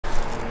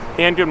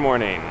And good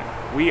morning.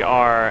 We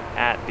are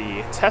at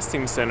the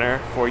testing center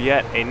for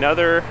yet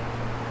another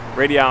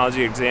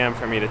radiology exam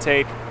for me to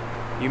take.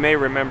 You may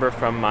remember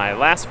from my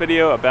last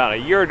video about a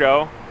year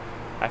ago,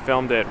 I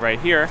filmed it right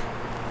here,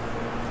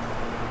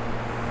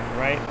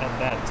 right at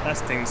that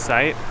testing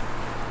site.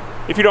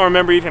 If you don't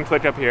remember, you can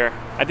click up here.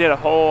 I did a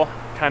whole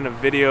kind of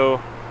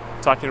video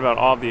talking about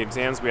all of the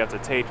exams we have to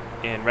take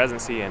in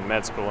residency and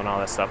med school and all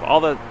that stuff. All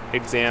the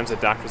exams that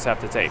doctors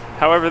have to take.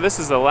 However, this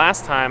is the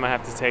last time I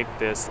have to take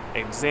this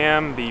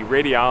exam, the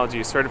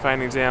radiology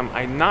certifying exam.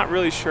 I'm not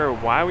really sure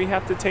why we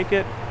have to take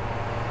it,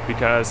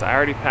 because I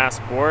already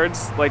passed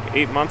boards like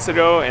 8 months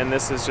ago, and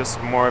this is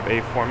just more of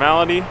a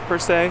formality per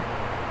se.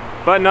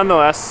 But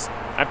nonetheless,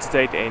 I have to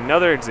take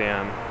another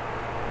exam,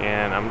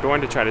 and I'm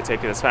going to try to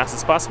take it as fast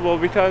as possible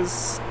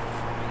because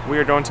we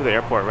are going to the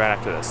airport right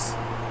after this.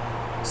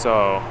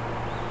 So,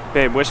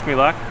 babe, wish me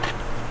luck.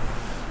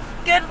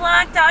 Good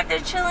luck, Dr.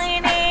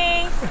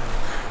 Cellini.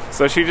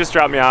 So she just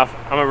dropped me off.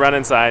 I'm gonna run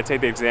inside,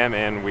 take the exam,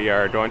 and we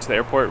are going to the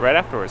airport right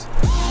afterwards.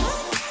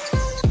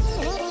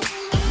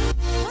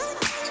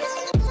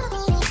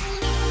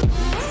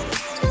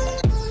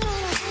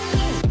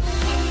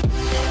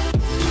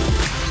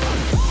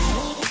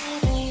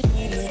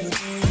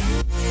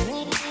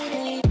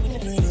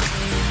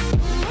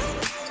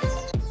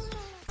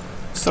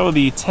 So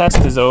the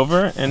test is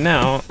over, and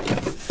now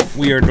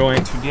we are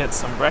going to get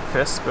some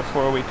breakfast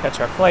before we catch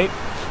our flight.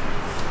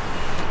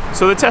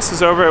 So the test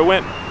is over. It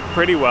went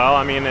pretty well.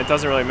 I mean, it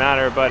doesn't really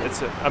matter, but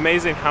it's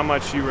amazing how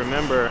much you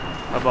remember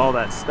of all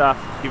that stuff,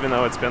 even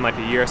though it's been like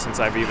a year since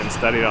I've even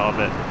studied all of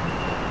it.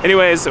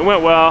 Anyways, it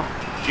went well,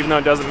 even though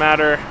it doesn't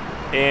matter,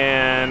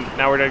 and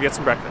now we're gonna get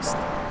some breakfast.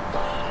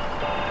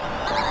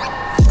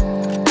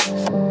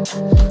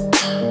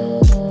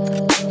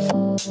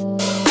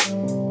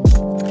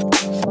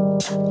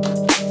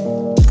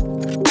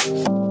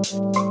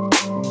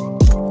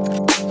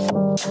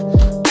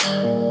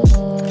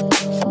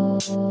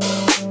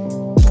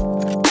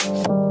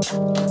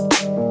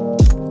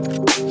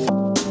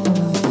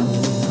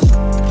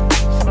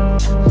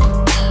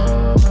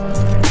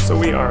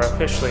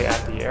 Officially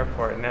at the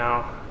airport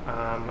now.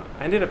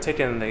 I ended up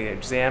taking the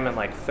exam in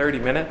like 30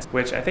 minutes,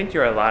 which I think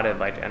you're allotted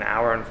like an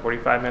hour and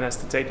 45 minutes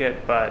to take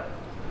it, but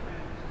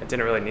I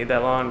didn't really need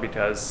that long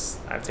because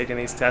I've taken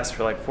these tests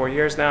for like 4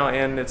 years now,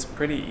 and it's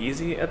pretty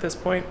easy at this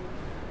point,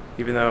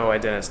 even though I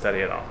didn't study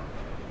at all,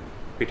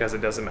 because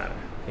it doesn't matter.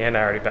 And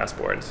I already passed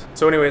boards.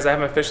 So anyways, I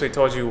haven't officially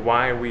told you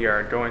why we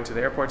are going to the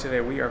airport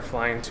today. We are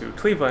flying to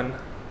Cleveland,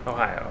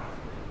 Ohio.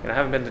 And I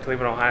haven't been to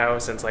Cleveland, Ohio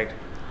since like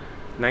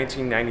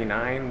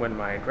 1999 when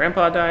my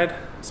grandpa died,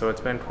 so it's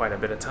been quite a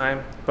bit of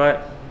time.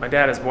 But my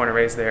dad is born and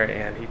raised there,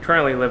 and he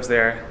currently lives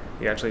there.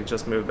 He actually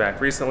just moved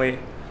back recently,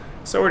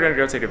 so we're gonna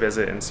go take a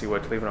visit and see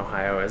what Cleveland,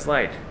 Ohio is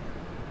like.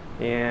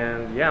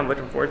 And yeah, I'm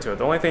looking forward to it.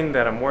 The only thing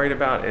that I'm worried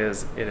about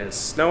is it is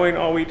snowing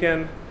all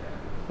weekend,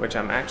 which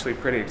I'm actually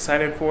pretty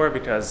excited for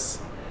because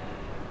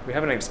we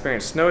haven't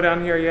experienced snow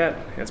down here yet.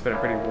 It's been a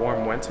pretty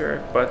warm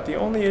winter, but the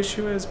only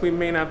issue is we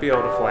may not be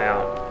able to fly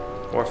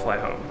out or fly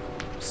home.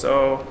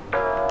 So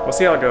we'll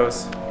see how it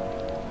goes,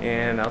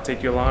 and I'll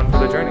take you along for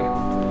the journey.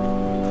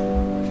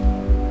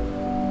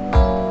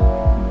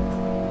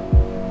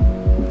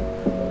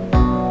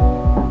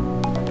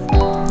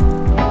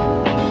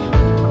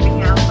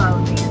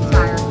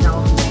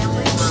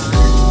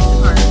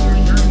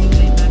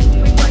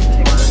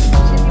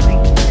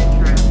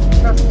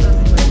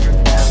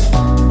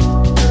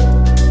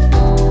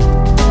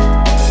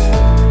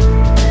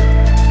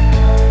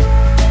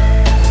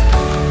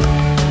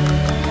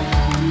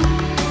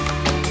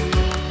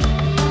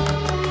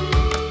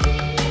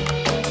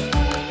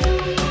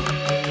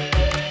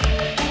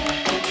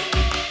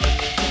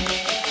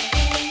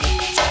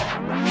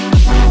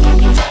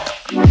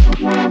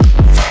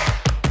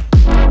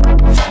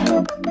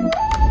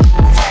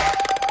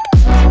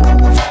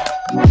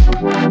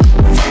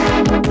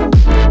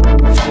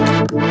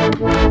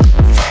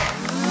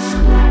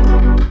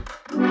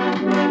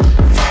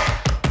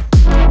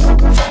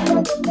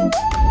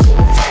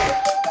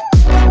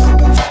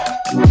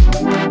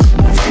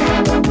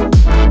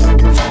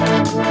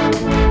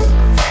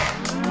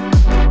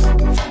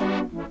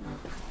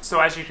 So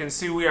as you can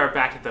see, we are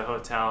back at the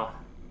hotel,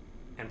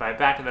 and by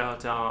back at the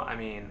hotel, I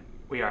mean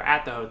we are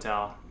at the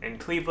hotel in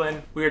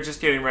Cleveland. We are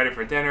just getting ready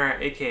for dinner,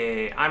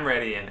 aka I'm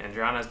ready and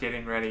Andrana's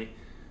getting ready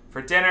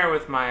for dinner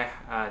with my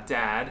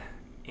dad,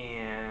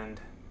 and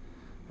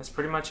that's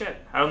pretty much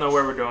it. I don't know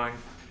where we're going.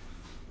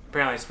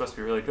 Apparently it's supposed to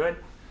be really good,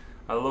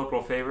 a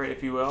local favorite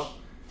if you will,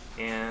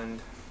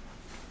 and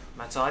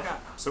that's all I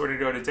got. So we're gonna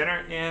go to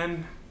dinner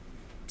and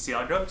see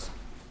how it goes.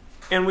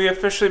 And we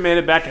officially made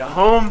it back at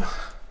home.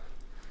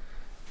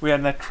 We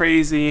had that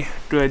crazy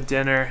good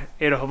dinner,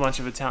 ate a whole bunch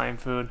of Italian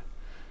food,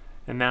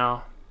 and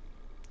now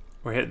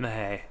we're hitting the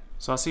hay.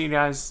 So I'll see you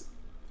guys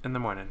in the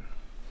morning.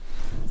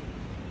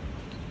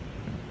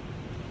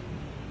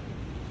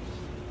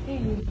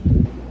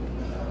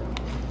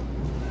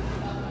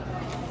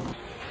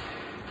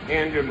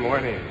 And good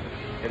morning.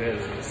 It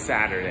is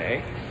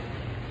Saturday,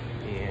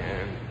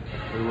 and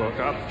We woke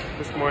up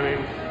this morning,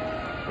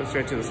 went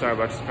straight to the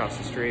Starbucks across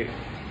the street.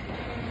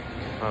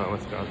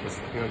 Let's go.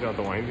 You wanna go out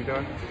the windy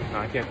door? No,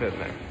 I can't fit in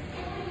there.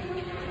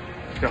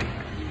 Let's go.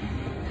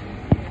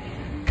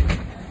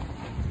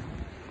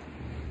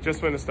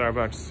 Just went to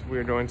Starbucks. We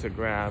were going to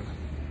grab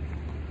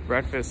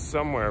breakfast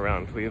somewhere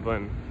around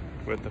Cleveland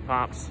with the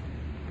Pops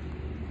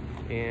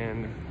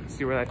and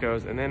see where that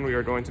goes. And then we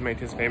are going to make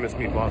his famous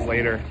meatballs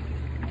later,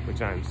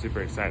 which I'm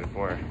super excited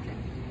for.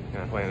 And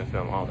I plan to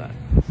film all that.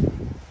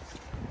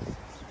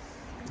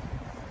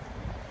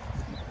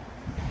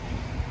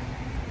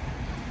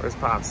 Where's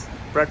Pops?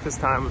 Breakfast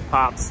time with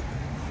Pops.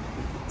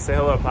 Say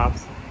hello,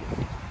 Pops.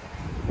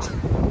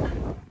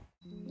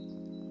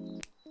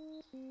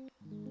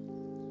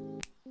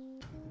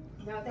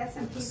 No, that's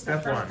some pizza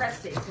Step from one.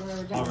 Prestige.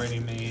 Already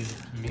made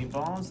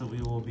meatballs that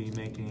we will be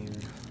making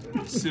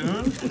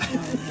soon.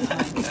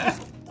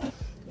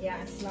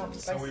 Yeah, it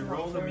smells. So we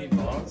roll the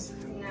meatballs.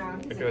 No,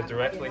 It goes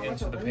directly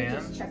into the pan.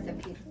 Just check the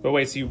pizza. But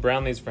wait, so you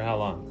brown these for how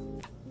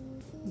long?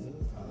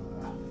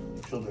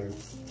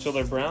 Till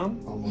they're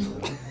brown?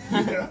 Almost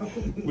yeah.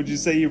 Would you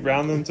say you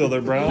brown them till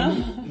they're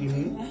brown?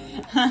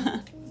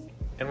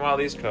 And while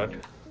these cook,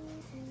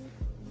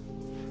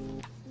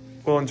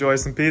 we'll enjoy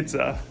some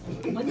pizza.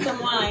 With some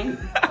wine.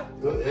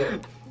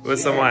 With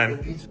some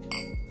wine.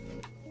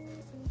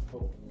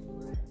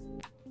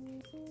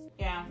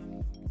 Yeah.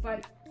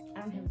 But I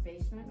don't have a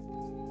basement,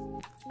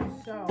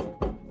 so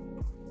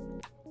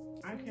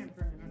I can't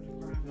burn it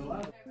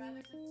underground. I'd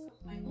rather just cook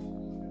my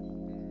own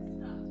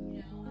stuff, you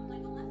know? I'm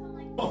like, unless I'm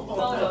like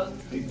photos.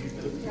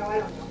 No, I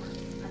don't know.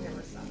 I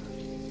never saw her.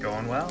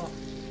 Going well.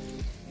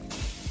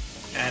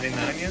 Adding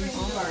the onions.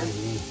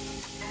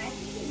 And I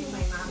think you knew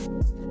my mom.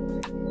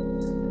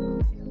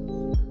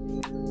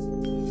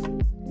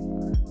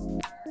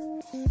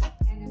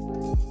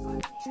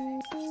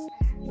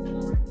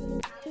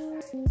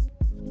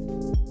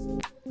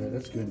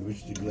 That's good. We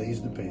should deglaze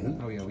the pan.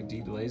 Oh yeah, we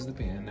deglaze the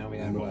pan. Now we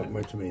add I'm gonna what? put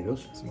my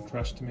tomatoes. Some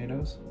crushed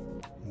tomatoes.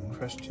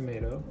 Crushed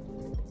tomato.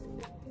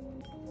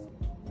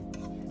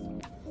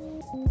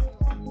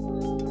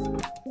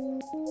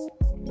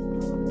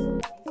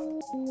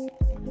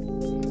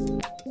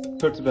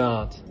 Cooked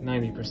about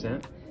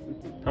 90%.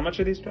 How much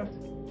are these cooked?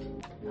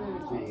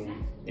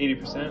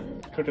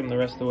 80%. Cooked them the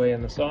rest of the way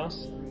in the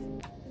sauce.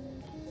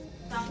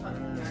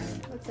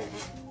 What's in it?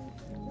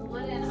 The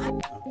wooden,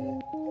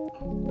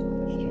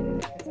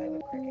 Because I have a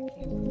cricket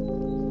camera.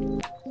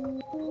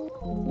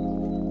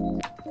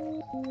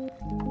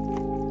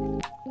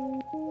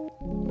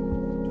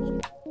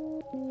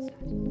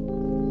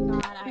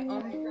 God,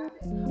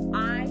 I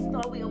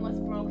thought we almost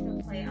broke the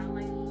plate. I'm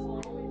like,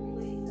 holy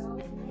so.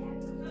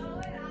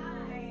 So did I.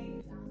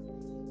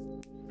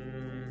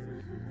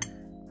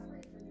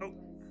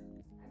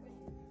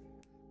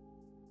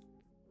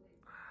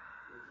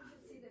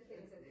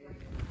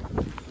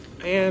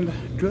 And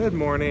good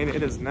morning.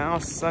 It is now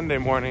Sunday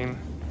morning.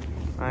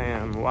 I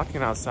am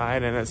walking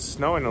outside and it's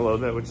snowing a little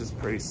bit, which is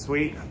pretty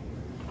sweet.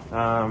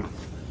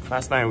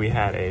 Last night we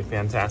had a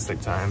fantastic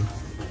time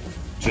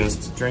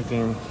just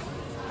drinking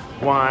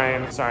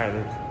wine. Sorry,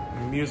 the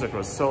music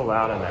was so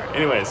loud in there.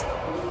 Anyways,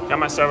 got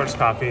my Starbucks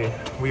coffee.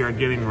 We are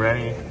getting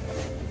ready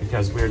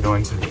because we are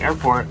going to the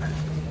airport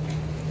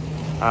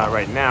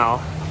right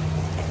now.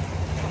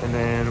 And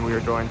then we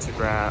are going to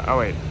grab, oh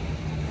wait,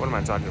 what am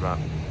I talking about?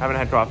 Haven't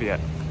had coffee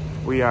yet.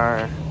 We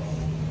are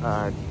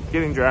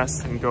getting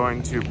dressed and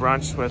going to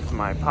brunch with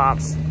my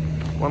Pops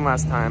one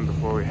last time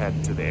before we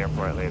head to the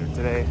airport later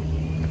today.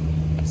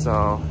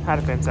 So, had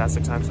a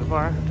fantastic time so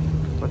far.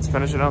 Let's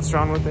finish it out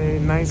strong with a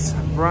nice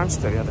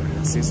brunch together.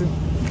 See you soon.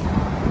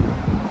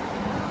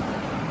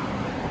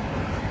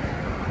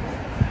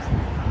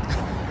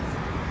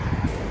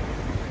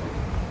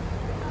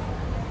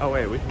 Oh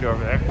wait, we can go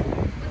over there.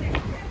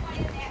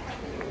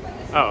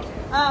 Oh,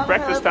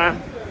 breakfast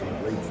time.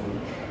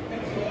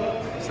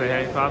 Say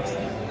hey, Pops.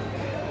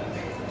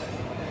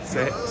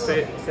 Say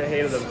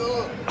hey to the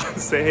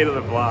say hey to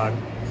the vlog.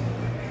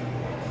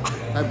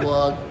 Hi,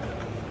 vlog.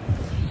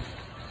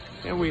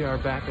 And we are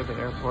back at the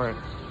airport,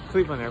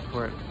 Cleveland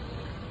Airport,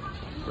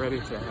 ready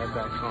to head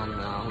back home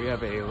now. We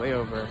have a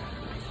layover.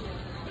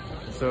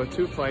 So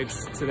 2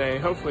 flights today.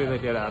 Hopefully they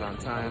get out on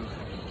time.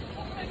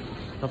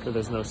 Hopefully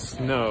there's no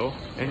snow.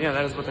 And yeah,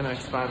 that is what the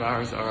next 5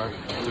 hours are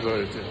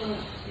devoted to.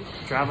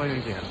 Traveling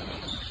again.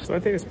 So I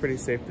think it's pretty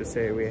safe to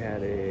say we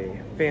had a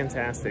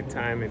fantastic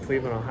time in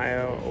Cleveland,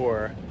 Ohio,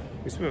 or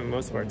we spent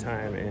most of our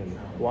time in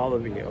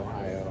Wallaby,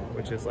 Ohio,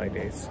 which is like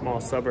a small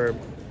suburb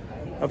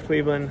of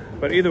Cleveland.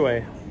 But either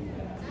way,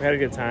 we had a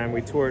good time.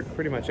 We toured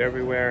pretty much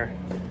everywhere.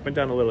 Went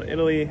down to Little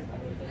Italy,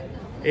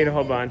 ate a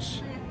whole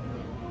bunch.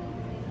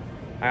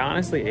 I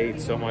honestly ate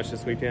so much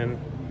this weekend.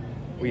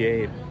 We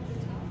ate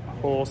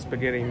whole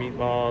spaghetti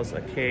meatballs,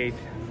 a cake,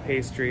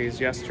 pastries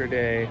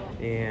yesterday,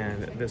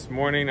 and this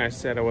morning I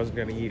said I wasn't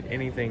gonna eat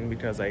anything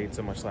because I ate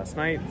so much last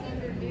night.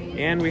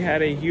 And we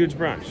had a huge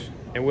brunch,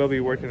 and we'll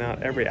be working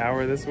out every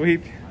hour this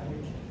week.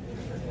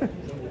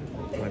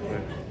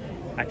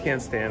 I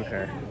can't stand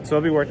her. So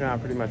I'll be working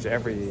out pretty much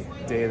every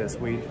day this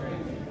week.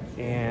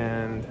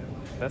 And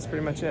that's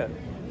pretty much it.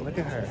 Look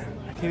at her.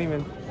 I can't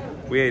even.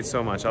 We ate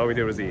so much. All we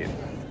did was eat.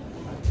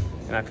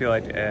 And I feel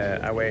like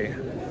I weigh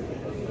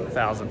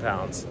 1,000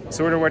 pounds.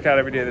 So we're gonna work out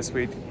every day this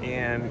week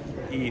and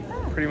eat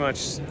pretty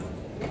much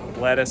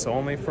lettuce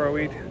only for a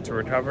week to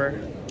recover.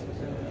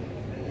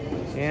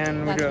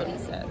 And we That's go. what he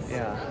says.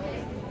 Yeah.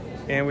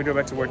 And we go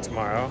back to work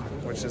tomorrow,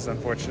 which is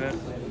unfortunate.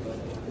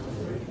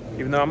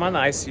 Even though I'm on the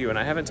ICU, and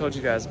I haven't told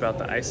you guys about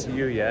the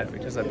ICU yet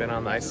because I've been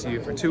on the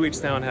ICU for 2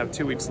 weeks now and have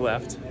 2 weeks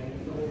left.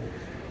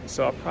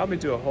 So I'll probably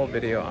do a whole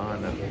video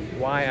on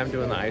why I'm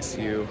doing the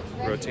ICU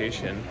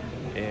rotation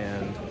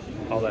and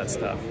all that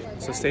stuff.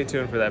 So stay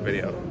tuned for that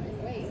video.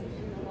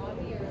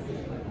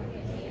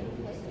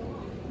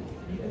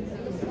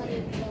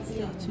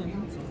 Stay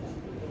tuned.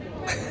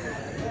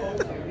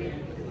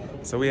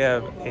 So we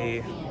have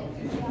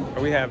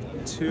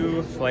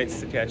 2 flights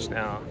to catch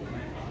now.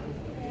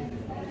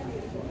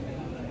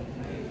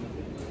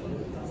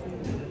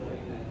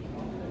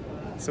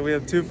 So we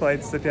have 2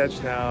 flights to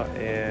catch now,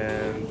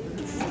 and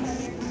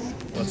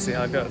let's see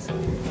how it goes.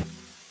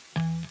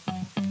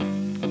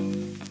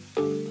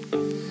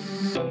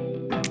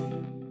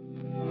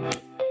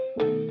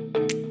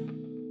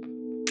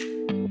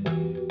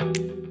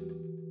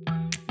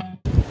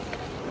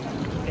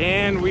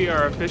 And we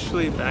are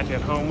officially back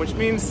at home, which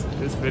means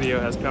this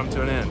video has come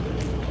to an end.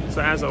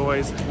 So as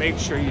always, make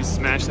sure you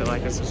smash that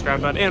like and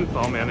subscribe button and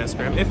follow me on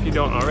Instagram if you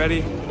don't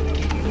already.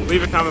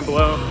 Leave a comment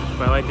below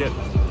if I like it.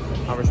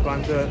 I'll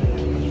respond to it.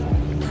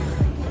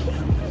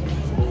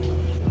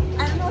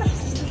 I don't know what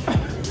else to say.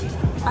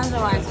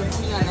 Otherwise, we'll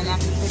see you on the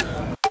next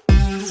video.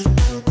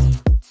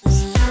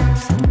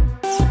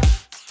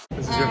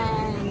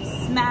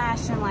 And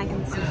smash and like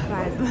and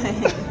subscribe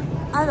button.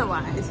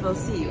 Otherwise, we'll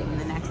see you in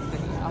the next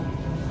video.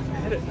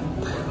 Hit it.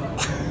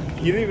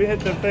 You didn't even hit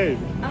the thing.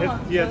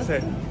 You have to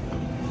say.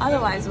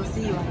 Otherwise, we'll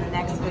see you on the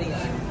next video.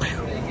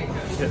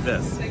 Hit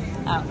this.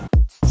 Oh.